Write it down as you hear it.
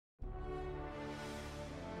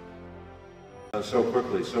so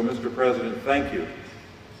quickly. So, Mr. President, thank you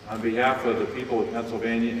on behalf of the people of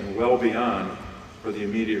Pennsylvania and well beyond for the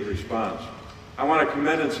immediate response. I want to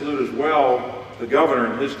commend and salute as well the governor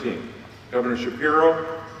and his team, Governor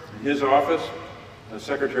Shapiro and his office,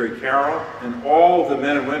 Secretary Carroll, and all of the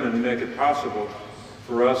men and women who make it possible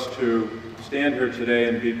for us to stand here today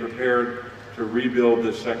and be prepared to rebuild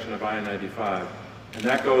this section of I-95. And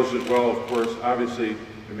that goes as well, of course, obviously,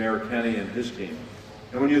 to Mayor Kenney and his team.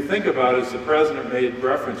 And when you think about it, as the President made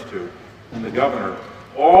reference to, and the Governor,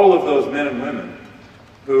 all of those men and women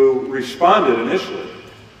who responded initially,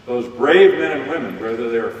 those brave men and women, whether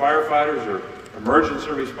they were firefighters or emergency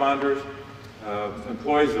responders,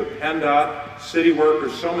 employees of PennDOT, city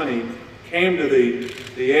workers, so many came to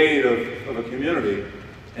the aid of a community.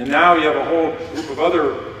 And now you have a whole group of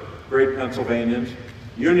other great Pennsylvanians,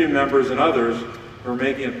 union members and others, who are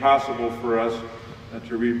making it possible for us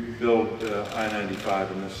to rebuild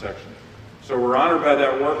I-95 in this section. So we're honored by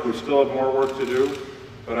that work. We still have more work to do,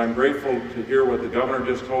 but I'm grateful to hear what the governor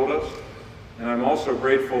just told us. And I'm also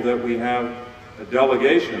grateful that we have a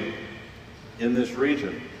delegation in this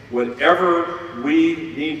region. Whatever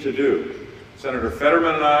we need to do, Senator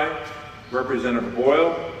Fetterman and I, Representative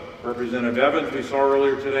Boyle, Representative Evans we saw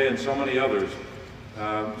earlier today, and so many others,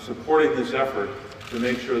 supporting this effort to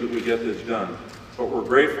make sure that we get this done. But we're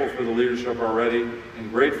grateful for the leadership already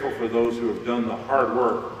and grateful for those who have done the hard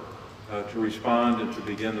work to respond and to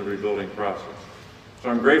begin the rebuilding process. So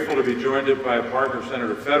I'm grateful to be joined by a partner,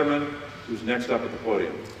 Senator Fetterman, who's next up at the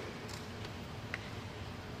podium.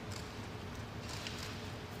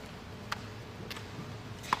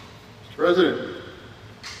 Mr. President,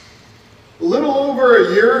 a little over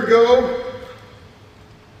a year ago,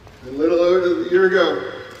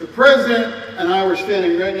 the President and I were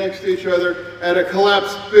standing right next to each other at a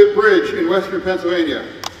collapsed bridge in western Pennsylvania,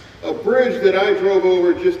 a bridge that I drove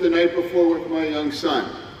over just the night before with my young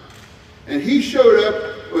son. And he showed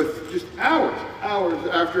up with just hours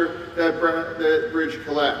after that bridge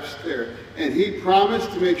collapsed there. And he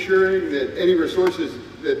promised to make sure that any resources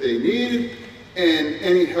that they needed and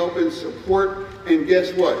any help and support, and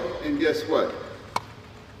guess what?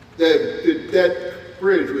 That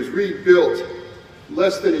bridge was rebuilt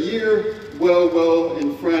less than a year, well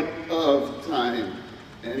in front of time.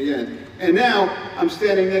 And now I'm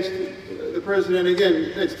standing next to the President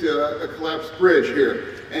again, next to a collapsed bridge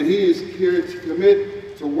here. And he is here to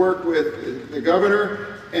commit to work with the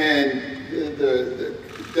governor and the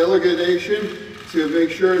delegation to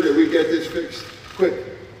make sure that we get this fixed quick,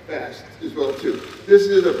 fast as well too. This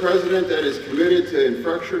is a president that is committed to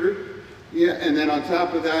infrastructure. Yeah, and then on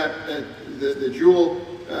top of that, the dual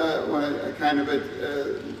kind of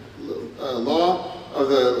a law of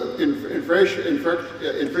the inflation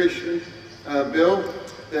bill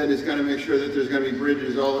that is going to make sure that there's going to be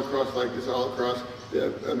bridges all across like this, all across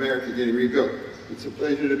America getting rebuilt. It's a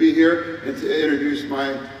pleasure to be here and to introduce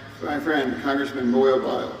my friend, Congressman Boyle.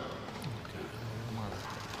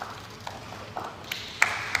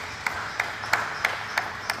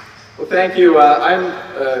 Well, thank you. I'm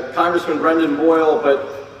Congressman Brendan Boyle,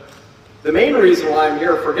 but the main reason why I'm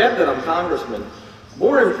here, forget that I'm Congressman.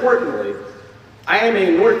 More importantly, I am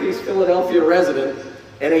a Northeast Philadelphia resident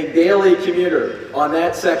and a daily commuter on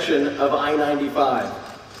that section of I-95.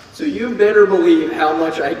 So you better believe how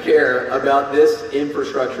much I care about this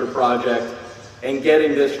infrastructure project and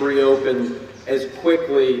getting this reopened as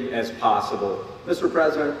quickly as possible. Mr.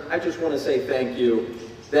 President, I just want to say thank you.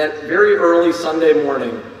 That very early Sunday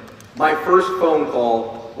morning, my first phone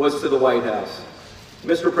call was to the White House.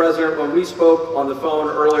 Mr. President, when we spoke on the phone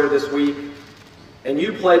earlier this week, and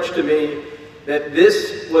you pledged to me that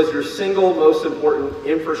this was your single most important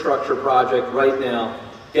infrastructure project right now,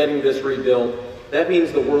 getting this rebuilt, that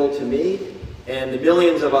means the world to me and the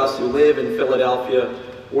millions of us who live in Philadelphia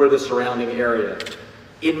or the surrounding area.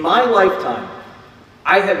 In my lifetime,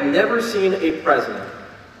 I have never seen a president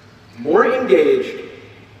more engaged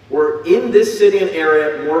or in this city and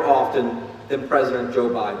area more often than President Joe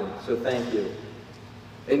Biden, so thank you.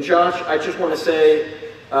 And Josh, I just want to say,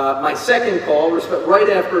 my second call, right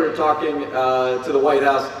after talking to the White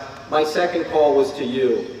House, my second call was to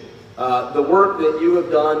you. The work that you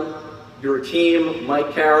have done, your team,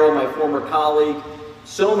 Mike Carroll, my former colleague,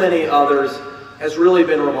 so many others, has really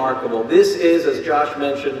been remarkable. This is, as Josh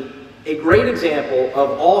mentioned, a great example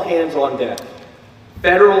of all hands on deck.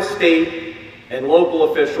 Federal, state, and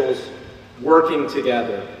local officials working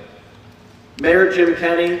together. Mayor Jim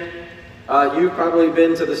Kenney, you've probably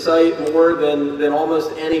been to the site more than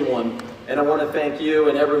almost anyone, and I want to thank you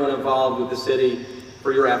and everyone involved with the city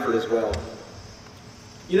for your effort as well.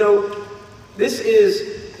 You know, this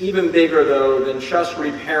is even bigger, though, than just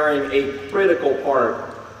repairing a critical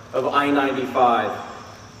part of I-95.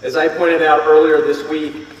 As I pointed out earlier this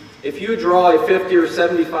week, if you draw a 50 or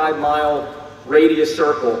 75 mile radius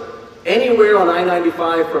circle anywhere on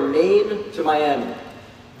I-95 from Maine to Miami,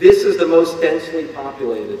 this is the most densely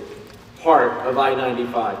populated part of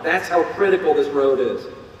I-95. That's how critical this road is.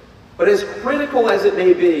 But as critical as it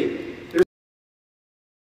may be,